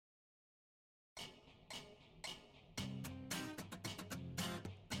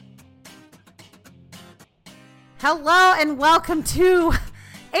Hello and welcome to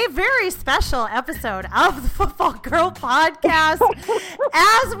a very special episode of the Football Girl Podcast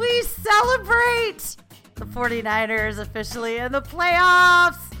as we celebrate the 49ers officially in the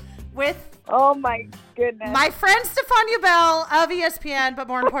playoffs with, oh my goodness, my friend Stephania Bell of ESPN, but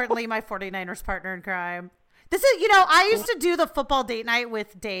more importantly, my 49ers partner in crime. This is, I used to do the football date night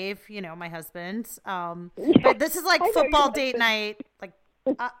with Dave, my husband. But this is like football date night, like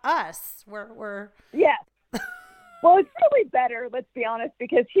us. We're yeah. Well, it's really better, let's be honest,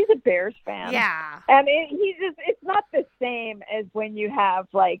 because he's a Bears fan. Yeah. And it's not the same as when you have,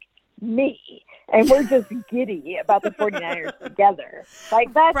 like, me, and we're just giddy about the 49ers together.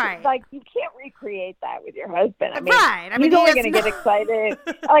 Like, that's, right. Like, you can't recreate that with your husband. I mean, right. he's only going to get excited.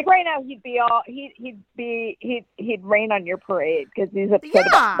 Like, right now, he'd rain on your parade because he's upset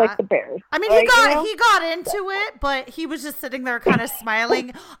about, like, the Bears. I mean, he got into it, but he was just sitting there kind of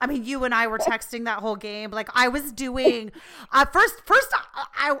smiling. I mean, you and I were texting that whole game. Like, I was doing, first,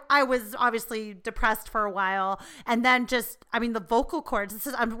 I was obviously depressed for a while, and then the vocal cords,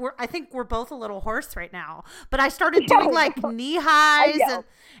 I think we're both a little hoarse right now, but I started doing like knee highs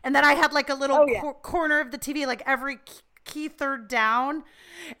and then I had like a little corner of the TV, like every key third down,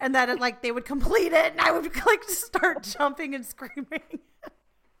 and then they would complete it and I would like start jumping and screaming.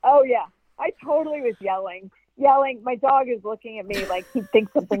 Oh yeah. I totally was yelling. My dog is looking at me like he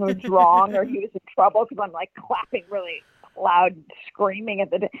thinks something was wrong or he was in trouble because I'm like clapping really loud, screaming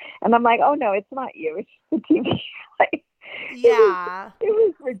and I'm like, oh no, it's not you, it's the TV. Yeah, it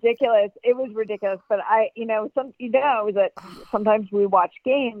was ridiculous. But that sometimes we watch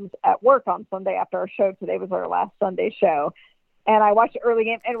games at work on Sunday after our show. Today was our last Sunday show, and I watched the early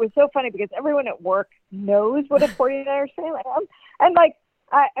game, and it was so funny because everyone at work knows what a 49ers fan I am, and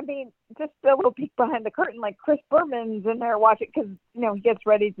I mean, just a little peek behind the curtain, like Chris Berman's in there watching because he gets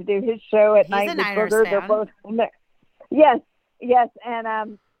ready to do his show at night with Burger. They're both in there. Yes,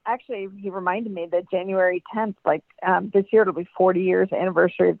 and actually, he reminded me that January 10th, this year, it'll be 40 years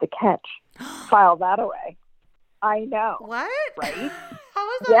anniversary of the catch. File that away. I know. What? Right?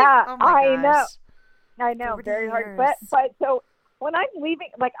 How is that? Yeah, oh my gosh. I know. Very hard. But so when I'm leaving,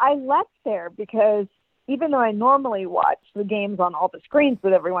 I left there because even though I normally watch the games on all the screens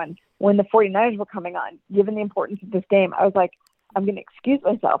with everyone, when the 49ers were coming on, given the importance of this game, I was like, I'm going to excuse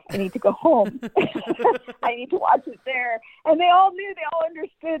myself. I need to go home. I need to watch it there. And they all knew. They all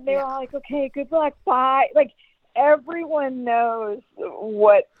understood. They were all like, okay, good luck. Bye. Like, everyone knows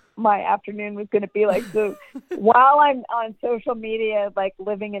what my afternoon was going to be like. So while I'm on social media,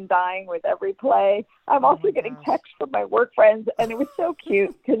 living and dying with every play, I'm also getting texts from my work friends. And it was so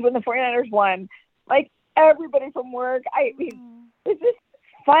cute because when the 49ers won, everybody from work, it's just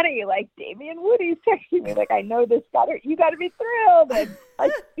funny, Damian Woody's texting me, I know this you got to be thrilled, and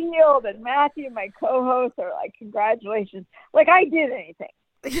Field and Matthew, my co-hosts, are congratulations. I did anything.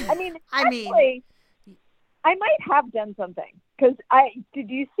 I mean, actually, I might have done something because did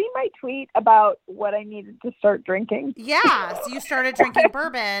you see my tweet about what I needed to start drinking? Yeah, so you started drinking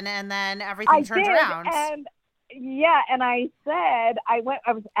bourbon, and then everything turned around. And I said I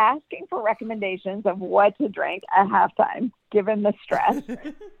was asking for recommendations of what to drink at halftime, given the stress.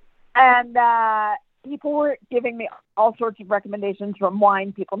 And people were giving me all sorts of recommendations, from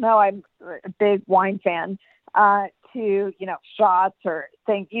wine. People know I'm a big wine fan, to, shots or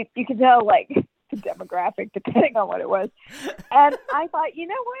things. You can tell, the demographic, depending on what it was. And I thought, you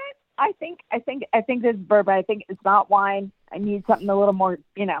know what? I think this is bourbon. I think it's not wine. I need something a little more,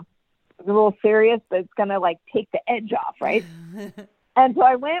 a little serious that's going to take the edge off, right? And so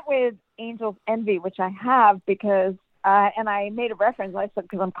I went with Angels Envy, which I have because and I made a reference. I said,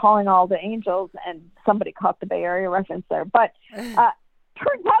 because I'm calling all the Angels, and somebody caught the Bay Area reference there. But turns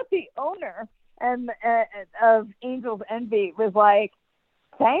out the owner of Angels Envy was like,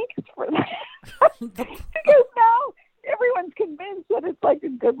 thanks for that. Because now everyone's convinced that it's a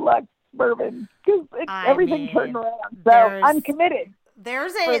good luck bourbon because everything turned around. So I'm committed.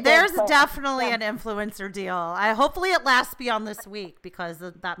 There's definitely an influencer deal. Hopefully it lasts beyond this week because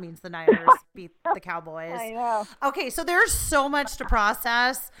that means the Niners beat the Cowboys. I know. Okay, so there's so much to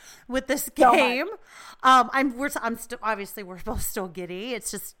process with this game. Obviously we're both still giddy. It's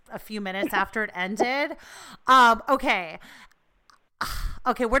just a few minutes after it ended. Okay,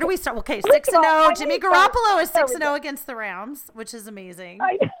 where do we start? Okay, 6-0. Jimmy Garoppolo is 6-0 against the Rams, which is amazing.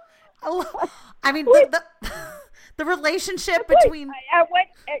 I mean, the relationship between.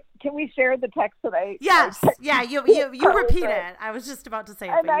 Can we share the text today? Yes. Yeah. You repeat it. I was just about to say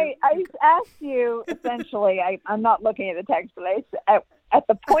it. And I asked you essentially. I'm not looking at the text, but at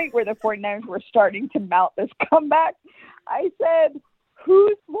the point where the 49ers were starting to mount this comeback, I said,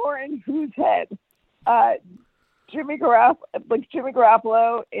 "Who's more in whose head? Jimmy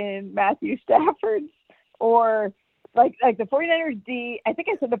Garoppolo in Matthew Stafford's, or like the 49ers D. I think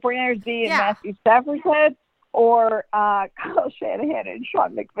I said the 49ers D in Matthew Stafford's head, or Kyle Shanahan and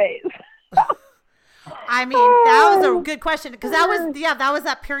Sean McVay's. I mean, that was a good question, because that was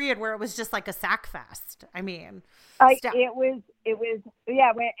that period where it was just like a sack fest. I mean, it was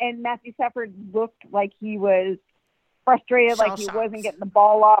and Matthew Stafford looked like he was frustrated, like he wasn't getting the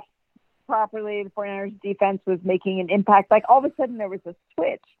ball off properly. The 49ers defense was making an impact. Like all of a sudden there was a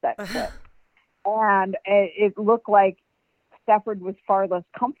switch that flipped, and it looked like Stafford was far less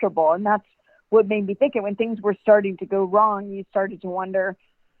comfortable, and that's what made me think it. When things were starting to go wrong, you started to wonder.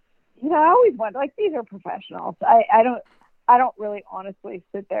 I always wonder, like, these are professionals. I don't really honestly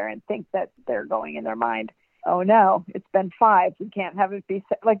sit there and think that they're going in their mind, oh no, it's been 5. We can't have it be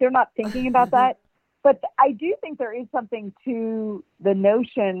like, they're not thinking about that. But I do think there is something to the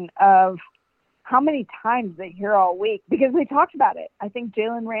notion of how many times they hear all week, because they talked about it. I think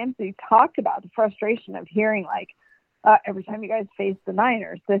Jalen Ramsey talked about the frustration of hearing, like, every time you guys face the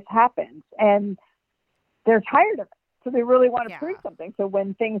Niners, this happens, and they're tired of it. So they really want to prove something. So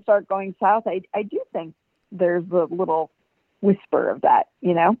when things start going south, I do think there's a little whisper of that,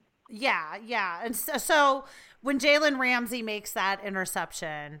 Yeah. And so when Jalen Ramsey makes that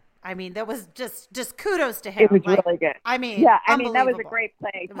interception, I mean, that was just kudos to him. It was really good. I mean, that was a great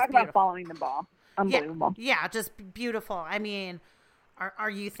play. Talk about following the ball. Unbelievable. Yeah, just beautiful. I mean, are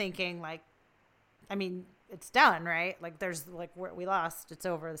you thinking, like, I mean, it's done, right? Like, there's, like, we lost. It's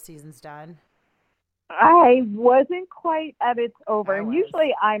over. The season's done. I wasn't quite at it's over. And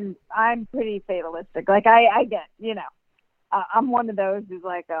usually I'm pretty fatalistic. Like I get, I'm one of those who's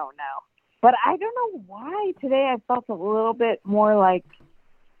like, oh no. But I don't know why today I felt a little bit more like,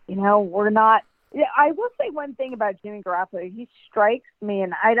 we're not. Yeah, I will say one thing about Jimmy Garoppolo. He strikes me,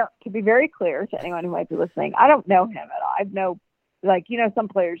 and to be very clear to anyone who might be listening, I don't know him at all. I've no, some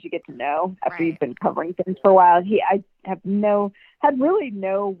players you get to know after you've been covering things for a while. I had really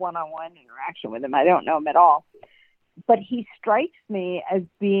no one-on-one interaction with him. I don't know him at all. But he strikes me as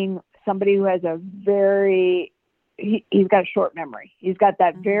being somebody who has he's got a short memory. He's got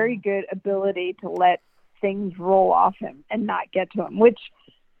that very good ability to let things roll off him and not get to him, which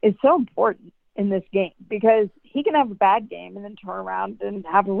is so important in this game, because he can have a bad game and then turn around and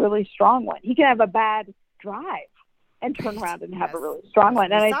have a really strong one. He can have a bad drive and turn around and have a really strong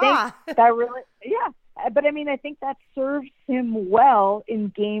one. And I think that really, but I mean, I think that serves him well in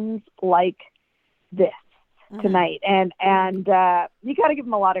games like this tonight. And you got to give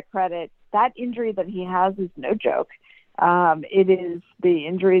him a lot of credit. That injury that he has is no joke. It is the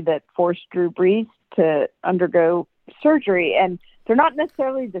injury that forced Drew Brees to undergo surgery, and they're not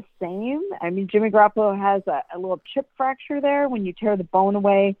necessarily the same. I mean, Jimmy Garoppolo has a little chip fracture there. When you tear the bone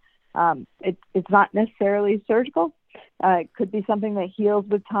away, it's not necessarily surgical. It could be something that heals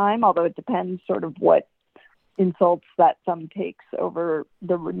with time, although it depends sort of what insults that thumb takes over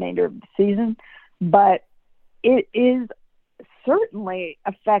the remainder of the season. But it is certainly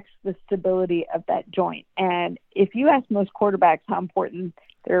affects the stability of that joint. And if you ask most quarterbacks how important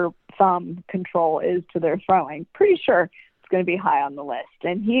their thumb control is to their throwing, pretty sure it's going to be high on the list.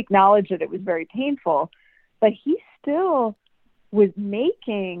 And he acknowledged that it was very painful, but he still was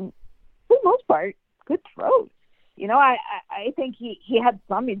making, for the most part, good throws. I think he had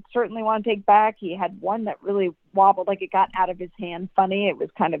some he'd certainly want to take back. He had one that really wobbled, like it got out of his hand funny. It was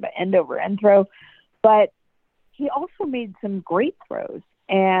kind of an end-over-end throw. But he also made some great throws.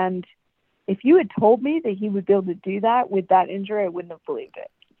 And if you had told me that he would be able to do that with that injury, I wouldn't have believed it.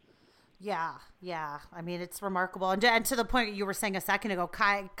 Yeah. I mean, it's remarkable. And to the point you were saying a second ago,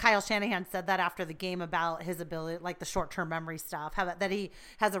 Kyle Shanahan said that after the game about his ability, like the short-term memory stuff, that he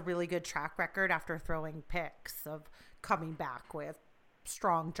has a really good track record after throwing picks of coming back with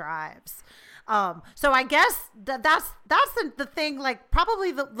strong drives. So I guess that's the thing, like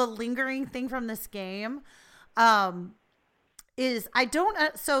probably the lingering thing from this game. Is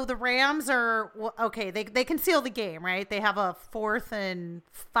so the Rams are okay. They can seal the game, right? They have a 4th and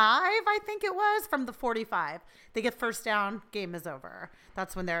 5, I think it was, from the 45. They get first down, game is over.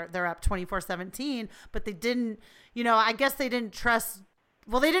 That's when they're up 24-17, but they didn't, I guess they didn't trust.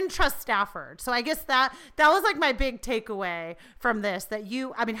 Well, they didn't trust Stafford. So I guess that was like my big takeaway from this, that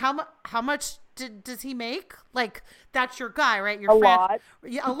how much does he make? Like, that's your guy, right? A lot.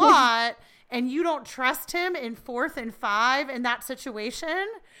 Yeah, a lot. And you don't trust him in 4th and 5 in that situation.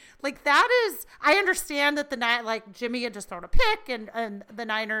 Like, that is, I understand that Jimmy had just thrown a pick and the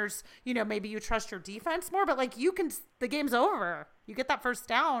Niners, maybe you trust your defense more, but like the game's over. You get that first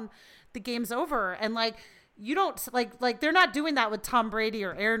down, the game's over. And like, you don't like they're not doing that with Tom Brady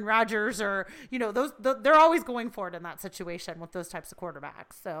or Aaron Rodgers or, they're always going for it in that situation with those types of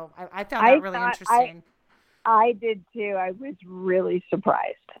quarterbacks. So I found that really interesting. I did too. I was really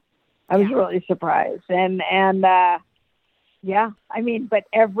surprised. And yeah, I mean, but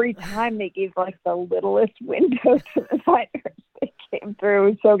every time they gave like the littlest window to the Niners, they came through. It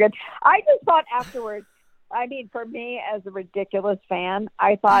was so good. I just thought afterwards, I mean, for me as a ridiculous fan,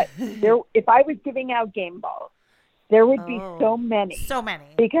 I thought if I was giving out game balls, there would be so many.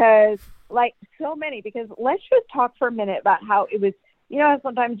 Because let's just talk for a minute about how it was,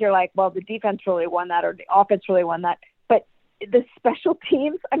 sometimes you're like, well, the defense really won that or the offense really won that. But the special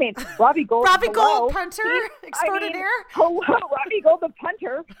teams, I mean, Robbie Gould, punter extraordinaire. Robbie Gould, the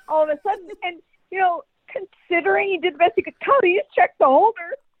punter, all of a sudden. And, considering he did the best he could, Kyle Juszczyk, the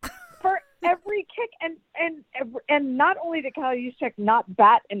holder, for every kick. And not only did Kyle Juszczyk not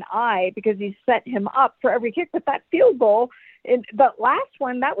bat an eye because he set him up for every kick, but that field goal, the last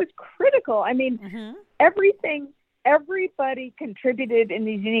one, that was critical. I mean, everybody contributed in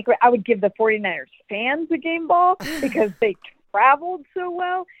these unique ways. I would give the 49ers fans a game ball because they traveled so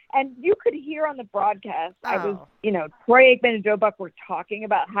well. And you could hear on the broadcast, Troy Aikman and Joe Buck were talking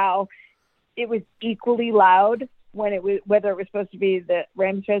about how it was equally loud whether it was supposed to be the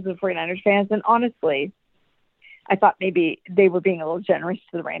Rams fans or the 49ers fans. And honestly, I thought maybe they were being a little generous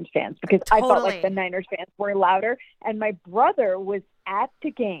to the Rams fans because I felt like the Niners fans were louder. And my brother was at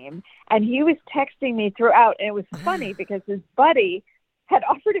the game and he was texting me throughout. And it was funny because his buddy had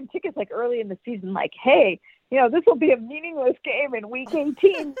offered him tickets like early in the season, like, hey, this will be a meaningless game in week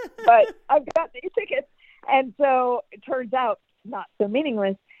 18, but I've got these tickets. And so it turns out not so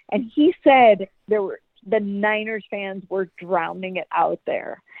meaningless. And he said the Niners fans were drowning it out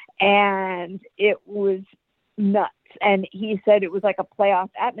there. And it was nuts. And he said it was like a playoff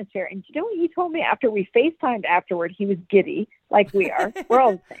atmosphere. And he told me after we FaceTimed afterward, he was giddy like we are. We're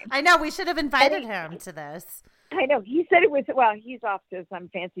all the same. I know. We should have invited him to this. I know. He said it was, he's off to some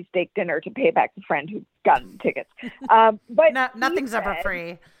fancy steak dinner to pay back the friend who got him tickets. But nothing's ever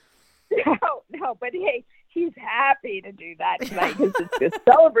free. No, but hey, he's happy to do that tonight because it's just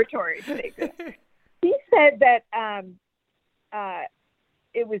celebratory today. He said that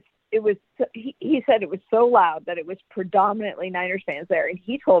he said it was so loud that it was predominantly Niners fans there. And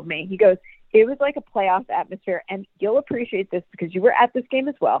he told me, he goes, it was like a playoff atmosphere. And you'll appreciate this because you were at this game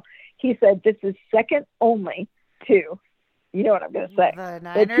as well. He said, this is second only to, you know what I'm going to say? The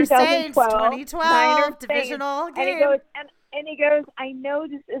Niners Saints 2012 Niners divisional Saints. game. And he goes, I know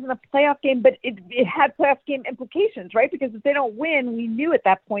this isn't a playoff game, but it had playoff game implications, right? Because if they don't win, we knew at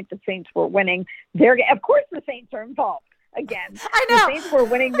that point the Saints were winning their game. Of course the Saints are involved again. I know. The Saints were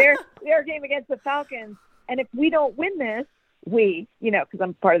winning their game against the Falcons. And if we don't win this, because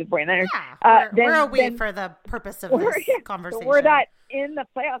I'm part of the 49ers. Yeah, we're for the purpose of this conversation. So we're not in the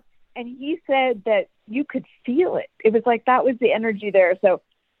playoffs. And he said that you could feel it. It was like that was the energy there. So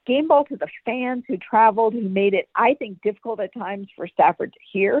game ball to the fans who traveled, who made it, I think, difficult at times for Stafford to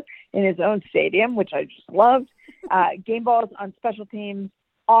hear in his own stadium, which I just loved. Game balls on special teams,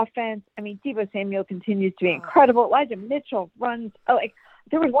 offense. I mean, Deebo Samuel continues to be incredible. Elijah Mitchell runs.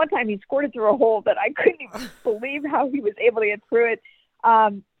 There was one time he scored it through a hole that I couldn't even believe how he was able to get through it.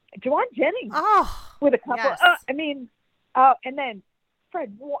 Jauan Jennings with a couple. Yes. And then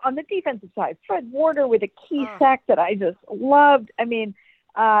Fred on the defensive side, Fred Warner with a key sack that I just loved. I mean,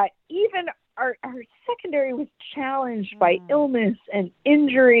 even our secondary was challenged by illness and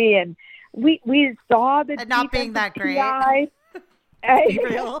injury, and we saw the and not being that great. Be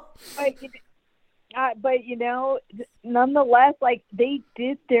real. But nonetheless, they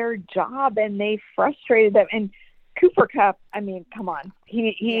did their job and they frustrated them. And Cooper Kupp, I mean, come on, he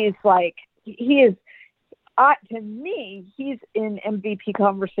is to me, he's in MVP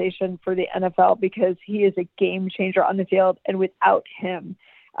conversation for the NFL because he is a game changer on the field. And without him,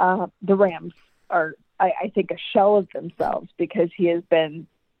 the Rams are, I think, a shell of themselves because he has been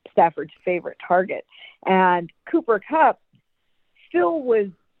Stafford's favorite target. And Cooper Kupp still was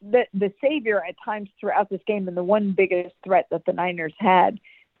the savior at times throughout this game and the one biggest threat that the Niners had.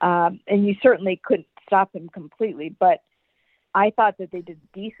 And you certainly couldn't stop him completely, but I thought that they did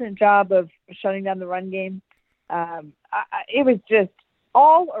a decent job of shutting down the run game. It was just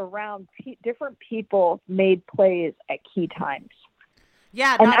all around different people made plays at key times.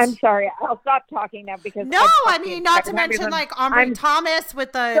 Yeah, and I'm sorry, I'll stop talking now because not to mention Ambry Thomas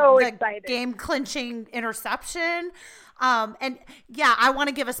with the game clinching interception. And yeah, I want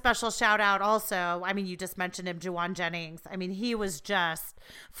to give a special shout out also. I mean, you just mentioned him, Jauan Jennings. I mean, he was just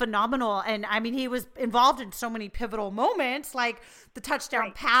phenomenal. And I mean, he was involved in so many pivotal moments, like the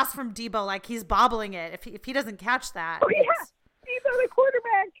touchdown pass from Debo, like he's bobbling it. If he doesn't catch that. Oh, yeah. Debo, the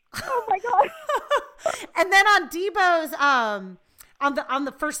quarterback. Oh my God. And then on Debo's, on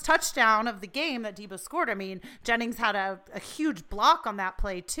the first touchdown of the game that Debo scored, I mean, Jennings had a huge block on that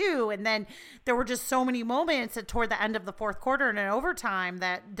play too. And then there were just so many moments toward the end of the fourth quarter and in overtime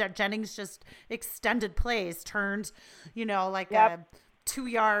that Jennings just extended plays, turned, like a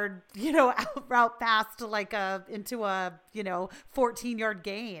 2-yard, out route pass to into a, 14-yard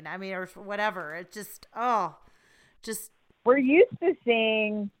gain. I mean, or whatever. It just. We're used to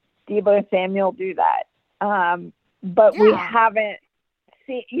seeing Debo Samuel do that. But we haven't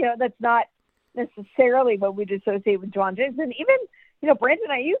seen, that's not necessarily what we'd associate with Jauan Jennings. And even, Brandon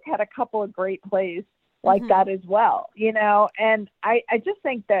Ayuk had a couple of great plays like that as well, and I just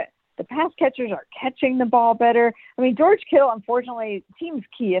think that the pass catchers are catching the ball better. I mean, George Kittle, unfortunately, teams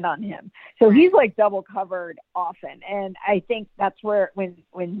key in on him. So he's double covered often. And I think that's where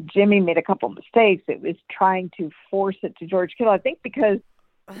when Jimmy made a couple mistakes, it was trying to force it to George Kittle. I think because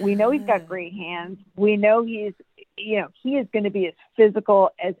we know he's got great hands. We know he is going to be as physical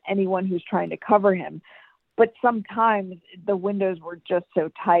as anyone who's trying to cover him. But sometimes the windows were just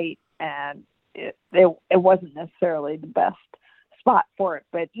so tight and it wasn't necessarily the best spot for it.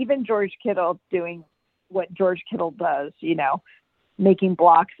 But even George Kittle doing what George Kittle does, making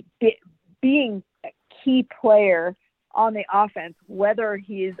blocks, being a key player on the offense, whether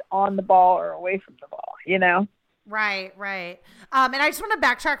he's on the ball or away from the ball, Right. And I just want to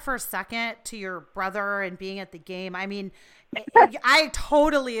backtrack for a second to your brother and being at the game. I mean, I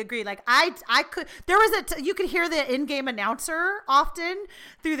totally agree. Like I could, you could hear the in-game announcer often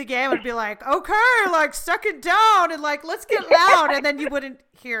through the game and be like, okay, second down and let's get loud. And then you wouldn't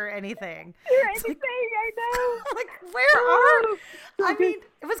hear anything. I know. Where I mean,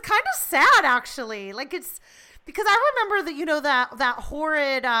 it was kind of sad actually. Because I remember that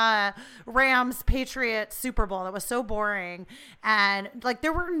horrid Rams Patriots Super Bowl that was so boring, and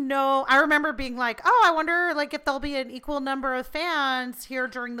there were I remember being I wonder if there'll be an equal number of fans here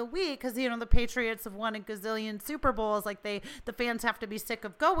during the week because the Patriots have won a gazillion Super Bowls, the fans have to be sick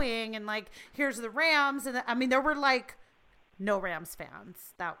of going, and here's the Rams, and I mean there were no Rams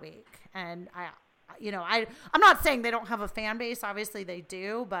fans that week, and I'm not saying they don't have a fan base, obviously they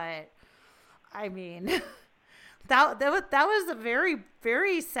do, but I mean. That was a very,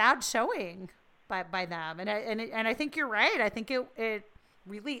 very sad showing by them, and I think you're right. I think it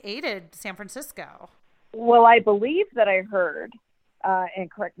really aided San Francisco. Well, I believe that I heard,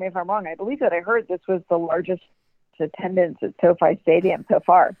 and correct me if I'm wrong, I believe that I heard this was the largest attendance at SoFi Stadium so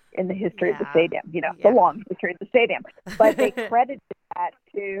far in the history of the stadium. The long history of the stadium, but they credited that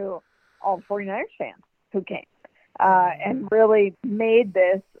to all the 49ers fans who came. And really made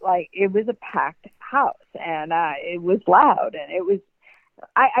this it was a packed house, and it was loud, and it was.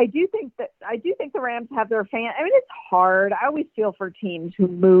 I do think the Rams have their fans. I mean, it's hard. I always feel for teams who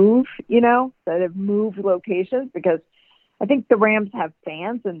move, that have moved locations, because I think the Rams have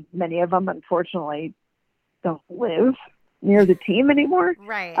fans, and many of them, unfortunately, don't live near the team anymore.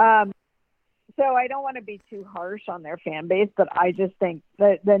 Right. So I don't want to be too harsh on their fan base, but I just think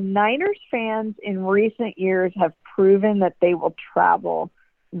that the Niners fans in recent years have proven that they will travel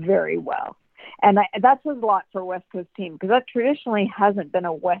very well. And that says a lot for a West Coast team, because that traditionally hasn't been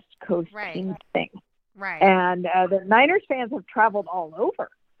a West Coast team thing. Right. And the Niners fans have traveled all over.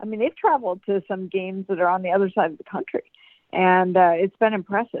 I mean, they've traveled to some games that are on the other side of the country. And it's been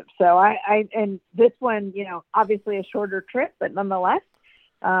impressive. So and this one, obviously a shorter trip, but nonetheless,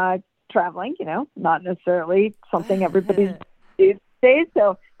 traveling, not necessarily something everybody's do these days.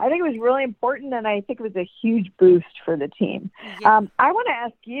 So I think it was really important, and I think it was a huge boost for the team. Yeah. I want to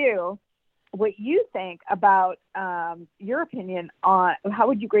ask you what you think about your opinion on how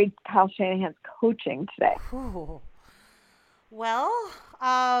would you grade Kyle Shanahan's coaching today? Ooh. Well,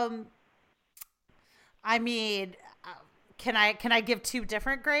 I mean, can I give two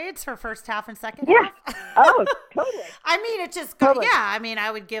different grades for first half and second half? Oh, totally. I mean, it just totally. Yeah. I mean,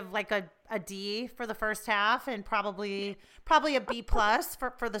 I would give a D for the first half and probably a B plus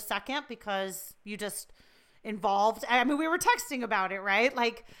for the second, because you just involved. I mean, we were texting about it, right?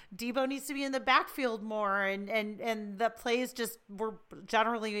 Debo needs to be in the backfield more, and the plays just were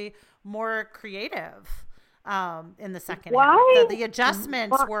generally more creative in the second half. The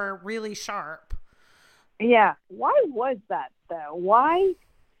adjustments were really sharp. Yeah. Why was that though? Why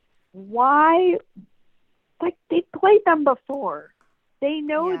they played them before. They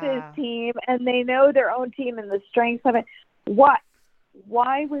know this Yeah. team, and they know their own team and the strengths of it. Why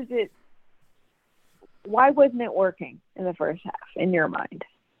wasn't it working in the first half, in your mind?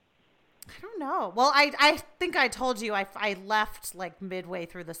 I don't know. Well, I think I told you I left like midway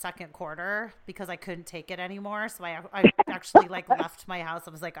through the second quarter because I couldn't take it anymore. So I actually like left my house.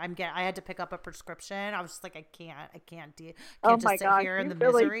 I was like, I had to pick up a prescription. I was just like, I can't just sit here in the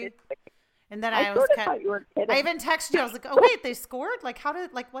misery. And then I was thought you were kidding. I even texted you. I was like, oh wait, they scored? Like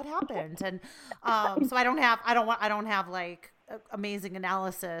what happened? And so I don't have like amazing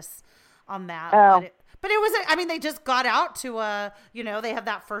analysis on that. Oh. But it was, I mean, they just got out to they have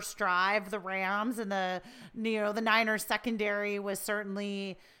that first drive, the Rams, and the Niners secondary was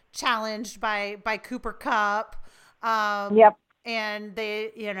certainly challenged by Cooper Kupp. Yep. And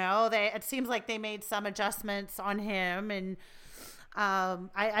it seems like they made some adjustments on him. And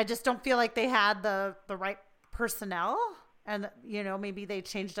I just don't feel like they had the right personnel. And, maybe they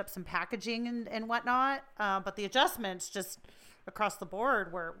changed up some packaging and whatnot. But the adjustments just across the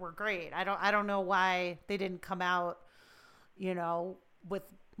board were great. I don't know why they didn't come out, with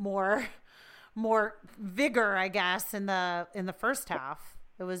more vigor, I guess, in the first half.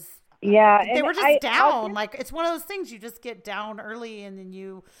 It was they were just down. Like, it's one of those things, you just get down early and then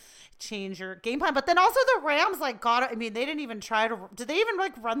you change your game plan. But then also the Rams they didn't even try to. Did they even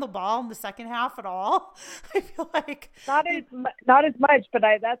run the ball in the second half at all? I feel like not as much. But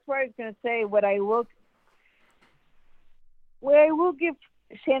that's where I was going to say what I will give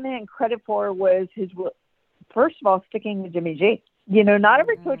Shanahan credit for was his, first of all, sticking with Jimmy G. Not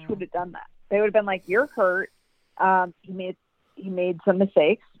every coach would have done that. They would have been like, you're hurt. He made some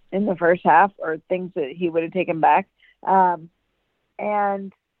mistakes in the first half or things that he would have taken back.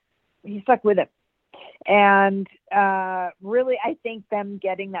 And he stuck with him. And really, I think them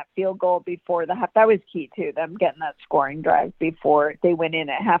getting that field goal before the half, that was key too, them getting that scoring drive before they went in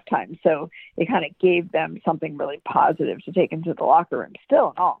at halftime. So it kind of gave them something really positive to take into the locker room.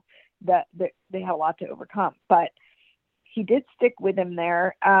 Still in all, that they had a lot to overcome. But he did stick with him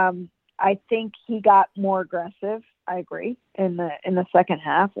there. I think he got more aggressive. I agree in the second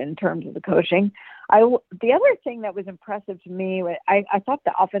half in terms of the coaching. The other thing that was impressive to me, I thought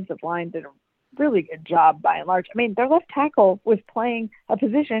the offensive line did a really good job by and large. I mean, their left tackle was playing a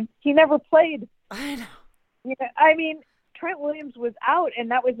position he never played. I know. I mean, Trent Williams was out,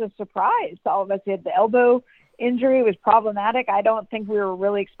 and that was a surprise to all of us. He had the elbow injury, was problematic. I don't think we were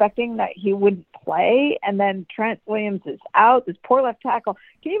really expecting that he wouldn't play. And then Trent Williams is out. This poor left tackle.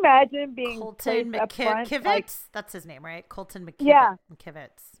 Can you imagine being Colton McKivitz? That's his name, right? Colton McKivitz. Yeah.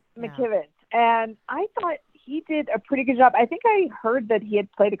 McKivitz. And I thought he did a pretty good job. I think I heard that he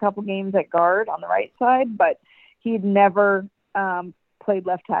had played a couple games at guard on the right side, but he'd never played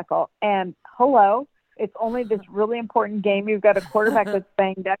left tackle. And it's only this really important game. You've got a quarterback that's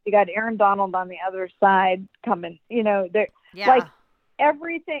banged up. You got Aaron Donald on the other side coming. Like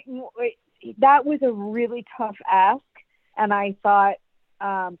everything. That was a really tough ask, and I thought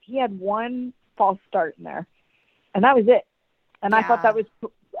he had one false start in there, and that was it. And I thought that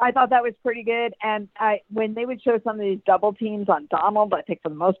was pretty good. And when they would show some of these double teams on Donald, I think for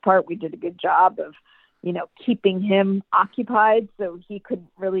the most part we did a good job of, keeping him occupied so he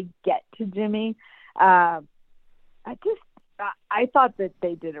couldn't really get to Jimmy. I thought that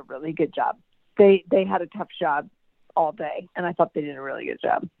they did a really good job. They had a tough job all day, and I thought they did a really good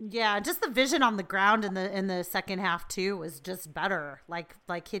job. Yeah, just the vision on the ground in the second half too was just better. Like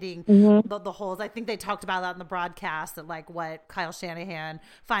hitting the holes. I think they talked about that in the broadcast, that like what Kyle Shanahan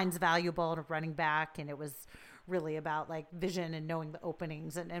finds valuable in a running back, and it was really about like vision and knowing the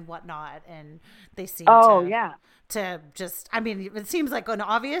openings and whatnot. And they seem to just, I mean, it seems like an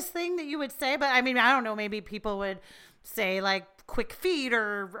obvious thing that you would say, but I mean, I don't know, maybe people would say like quick feet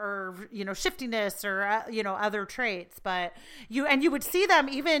or shiftiness or other traits, but you would see them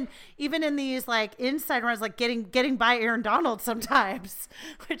even in these like inside runs, like getting by Aaron Donald sometimes,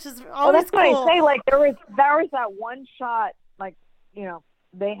 which is always that's cool. What I say. Like there was that one shot, like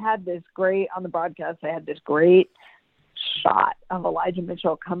they had this great on the broadcast. They had this great shot of Elijah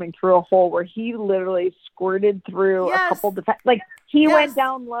Mitchell coming through a hole where he literally squirted through a couple like he went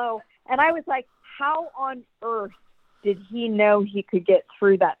down low, and I was like, how on earth did he know he could get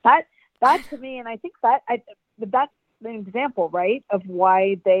through that? That to me, and I think that's an example, right, of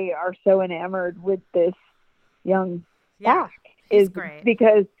why they are so enamored with this young back. Is great.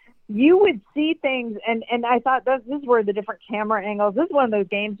 Because you would see things, and I thought this is where the different camera angles, this is one of those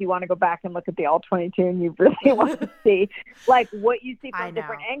games you want to go back and look at the All-22 and you really want to see like what you see from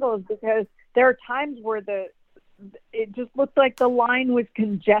different angles, because there are times where it just looked like the line was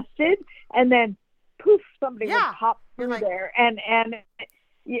congested, and then poof, somebody would pop You're there. And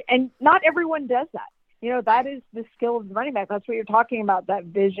not everyone does that. That is the skill of the running back. That's what you're talking about, that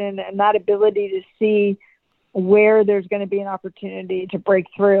vision and that ability to see where there's going to be an opportunity to break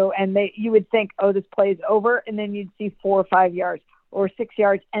through. And you would think, oh, this play is over. And then you'd see 4 or 5 yards or 6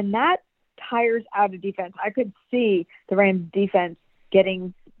 yards. And that tires out a defense. I could see the Rams defense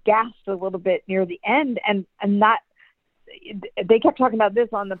getting gassed a little bit near the end. And that they kept talking about this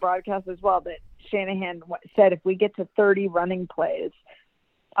on the broadcast as well, that Shanahan said, if we get to 30 running plays,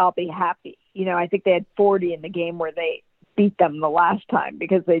 I'll be happy. I think they had 40 in the game where they beat them the last time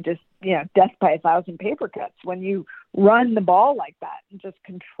because they just, death by 1,000 paper cuts. When you run the ball like that and just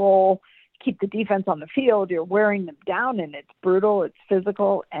keep the defense on the field, you're wearing them down, and it's brutal, it's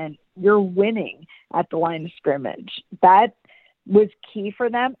physical, and you're winning at the line of scrimmage. That was key for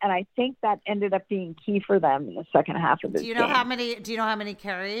them, and I think that ended up being key for them in the second half of this game. Do you know how many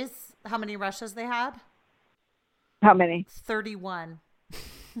carries, how many rushes they had? How many? 31.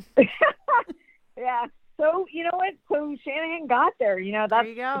 Yeah. So, you know what? So Shanahan got there. There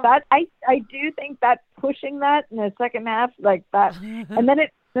you go. That I do think that pushing that in the second half like that, and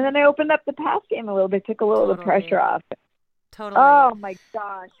then they opened up the pass game a little bit, took a little of the pressure off. Totally. Oh my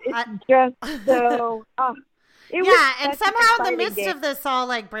gosh, it's just so. And somehow in the midst of this all,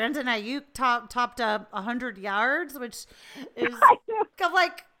 like, Brandon Ayuk topped up 100 yards, which is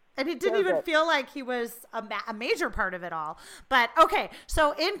like. And it didn't even feel like he was a major part of it all. But, okay,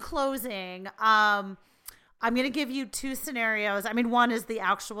 so in closing, I'm going to give you 2 scenarios. I mean, one is the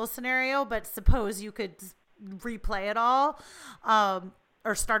actual scenario, but suppose you could replay it all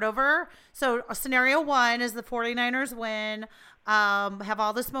or start over. So scenario 1 is the 49ers win, have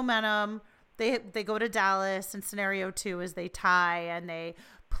all this momentum. They go to Dallas, and scenario 2 is they tie and they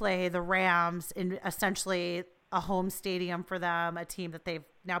play the Rams in essentially a home stadium for them, a team that they've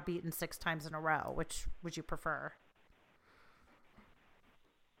now beaten 6 times in a row. Which would you prefer?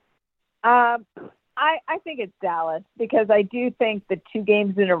 I think it's Dallas, because I do think the 2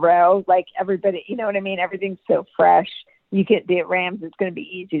 games in a row, like, everybody, you know what I mean? Everything's so fresh. You get the Rams, it's going to be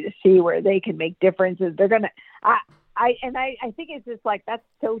easy to see where they can make differences. They're going to, I think it's just like, that's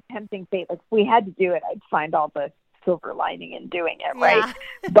so tempting fate. Like, if we had to do it, I'd find all the silver lining in doing it. Right.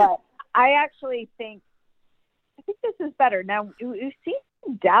 Yeah. But I actually think this is better. Now, we've seen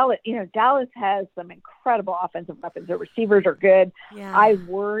Dallas, Dallas has some incredible offensive weapons. Their receivers are good. Yeah. I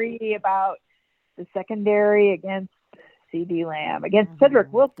worry about the secondary against CD Lamb. Against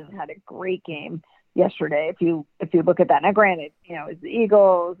Cedric Wilson had a great game yesterday. If you look at that. Now, granted, it's the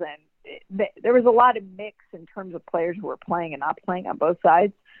Eagles, and there was a lot of mix in terms of players who were playing and not playing on both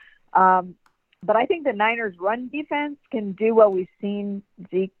sides. But I think the Niners' run defense can do what we've seen.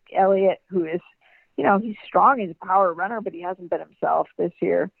 Zeke Elliott, who is, he's strong, he's a power runner, but he hasn't been himself this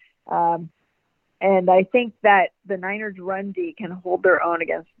year. And I think that the Niners' run D can hold their own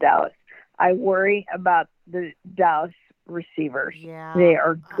against Dallas. I worry about the Dallas receivers. Yeah. They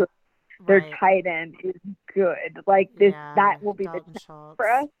are good. Their tight end is good. Like, that will be Dalton the test Schultz for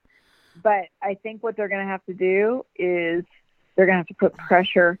us. But I think what they're going to have to do is they're going to have to put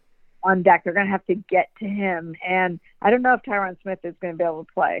pressure on Dak. They're going to have to get to him. And I don't know if Tyron Smith is going to be able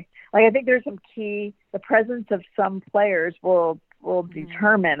to play. Like, I think there's some the presence of some players will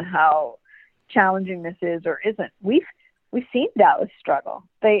determine how challenging this is or isn't. We've seen Dallas struggle.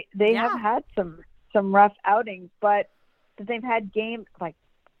 They have had some rough outings, but they've had games like,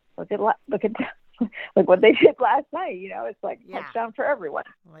 look at what they did last night. It's like touchdown for everyone.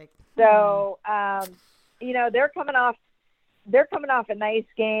 So, they're coming off a nice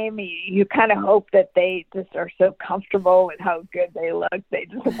game. You kind of hope that they just are so comfortable with how good they look. They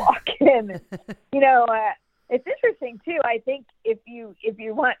just walk in. And, it's interesting too. I think if you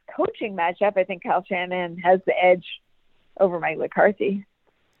want coaching matchup, I think Kyle Shanahan has the edge over Mike McCarthy.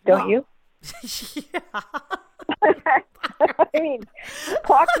 Don't you? Yeah. I mean,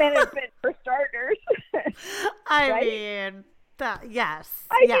 clock management for starters. I mean, yes.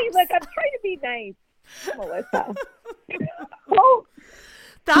 I mean, look, I'm trying to be nice, Melissa.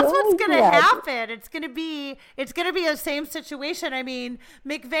 That's what's going to happen. It's going to be the same situation. I mean,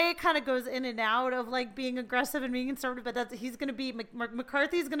 McVay kind of goes in and out of, like, being aggressive and being conservative, but he's going to be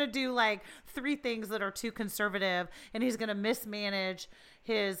McCarthy's going to do, like, 3 things that are too conservative, and he's going to mismanage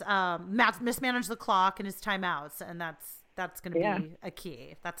the clock and his timeouts, and that's going to be a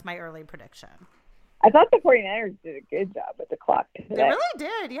key. That's my early prediction. I thought the 49ers did a good job with the clock today. They really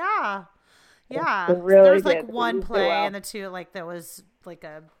did, yeah. Yeah, really there was like did. one play and the 2, like, that was like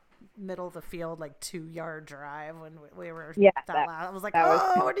a middle of the field, like 2-yard drive when we were that loud. I was like,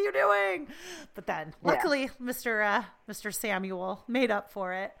 what are you doing? But then luckily Mr. Samuel made up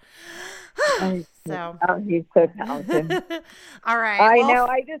for it. So he's so talented. All right. I know.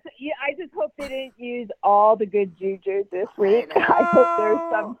 I just hope they didn't use all the good juju this week. I hope there's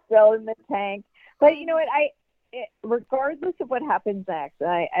some still in the tank. But you know what? Regardless of what happens next,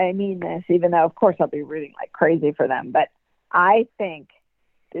 I mean this, even though of course I'll be rooting like crazy for them, but I think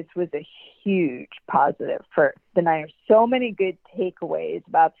this was a huge positive for the Niners. So many good takeaways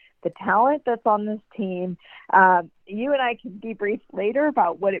about the talent that's on this team. You and I can debrief later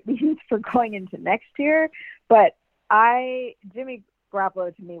about what it means for going into next year. But Jimmy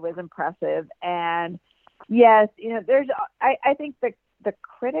Garoppolo to me was impressive. And yes, you know, I think the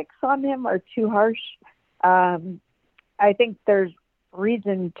critics on him are too harsh. I think there's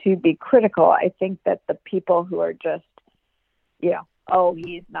reason to be critical. I think that the people who are just,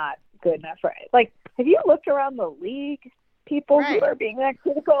 he's not good enough. Right? Like, have you looked around the league, people who are being that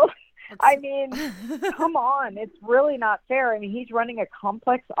critical? I mean, come on. It's really not fair. I mean, he's running a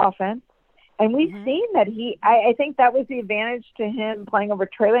complex offense, and we've seen that I think that was the advantage to him playing over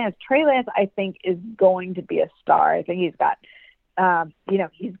Trey Lance. Trey Lance, I think, is going to be a star. I think he's got,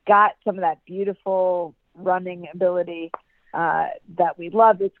 he's got some of that beautiful running ability that we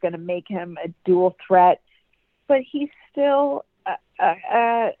love. It's going to make him a dual threat, but he's still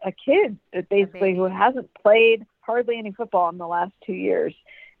a kid, basically, who hasn't played hardly any football in the last 2 years.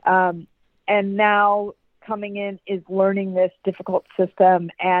 And now coming in is learning this difficult system,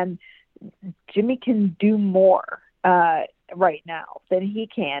 and Jimmy can do more right now than he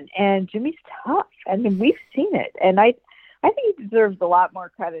can. And Jimmy's tough. I mean, we've seen it, and I think he deserves a lot more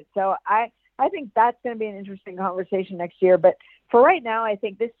credit. So I think that's going to be an interesting conversation next year. But for right now, I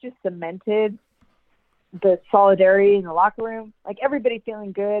think this just cemented the solidarity in the locker room. Like, everybody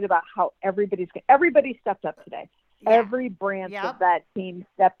feeling good about how everybody stepped up today. Yeah. Every branch of that team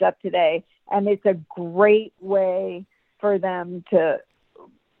stepped up today, and it's a great way for them to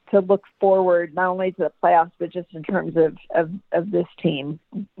look forward, not only to the playoffs, but just in terms of this team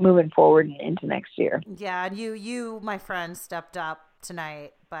moving forward and into next year. Yeah, and you, my friend, stepped up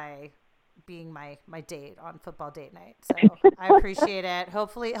tonight by being my date on football date night. So I appreciate it.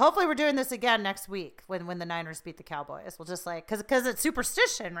 Hopefully we're doing this again next week when the Niners beat the Cowboys. We'll just because it's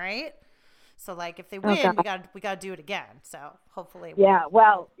superstition, right? So if they win, we got to do it again. So hopefully. Yeah.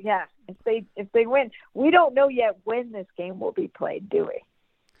 Well, yeah. If they win, we don't know yet when this game will be played, do we?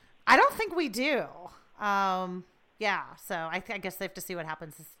 I don't think we do. Yeah. So I guess they have to see what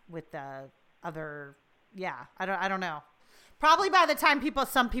happens with the other. Yeah. I don't know. Probably by the time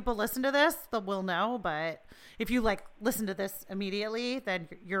some people listen to this, we'll know. But if you listen to this immediately, then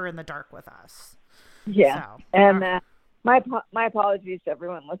you're in the dark with us. Yeah. So, and my apologies to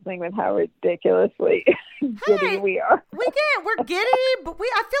everyone listening with how ridiculously giddy we are. We're giddy, but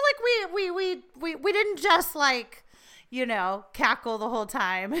I feel like we didn't just cackle the whole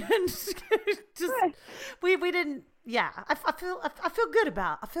time and just we didn't. Yeah, I feel good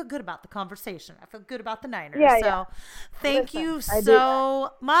about the conversation. I feel good about the Niners. Yeah, so thank you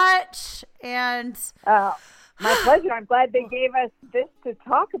so much. And my pleasure. I'm glad they gave us this to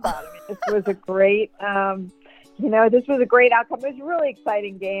talk about. I mean, this was a great, this was a great outcome. It was a really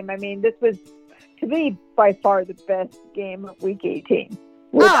exciting game. I mean, this was, to me, by far the best game of Week 18.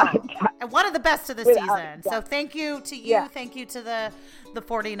 And one of the best of the season. So thank you to you. Yeah. Thank you to the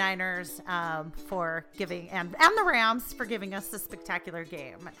 49ers for giving, and the Rams for giving us this spectacular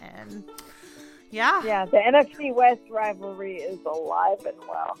game. And yeah, the NFC West rivalry is alive and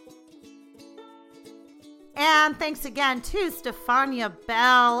well. And thanks again to Stephania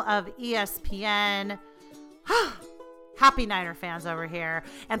Bell of ESPN. Happy Niner fans over here.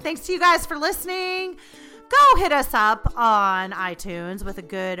 And thanks to you guys for listening. Go hit us up on iTunes with a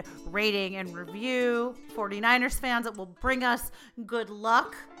good rating and review. 49ers fans, it will bring us good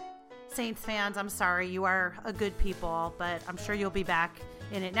luck. Saints fans, I'm sorry, you are a good people, but I'm sure you'll be back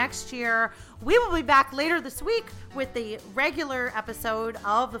in it next year. We will be back later this week with the regular episode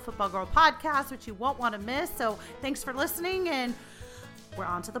of the Football Girl podcast, which you won't want to miss. So thanks for listening, and we're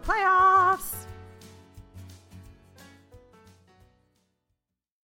on to the playoffs.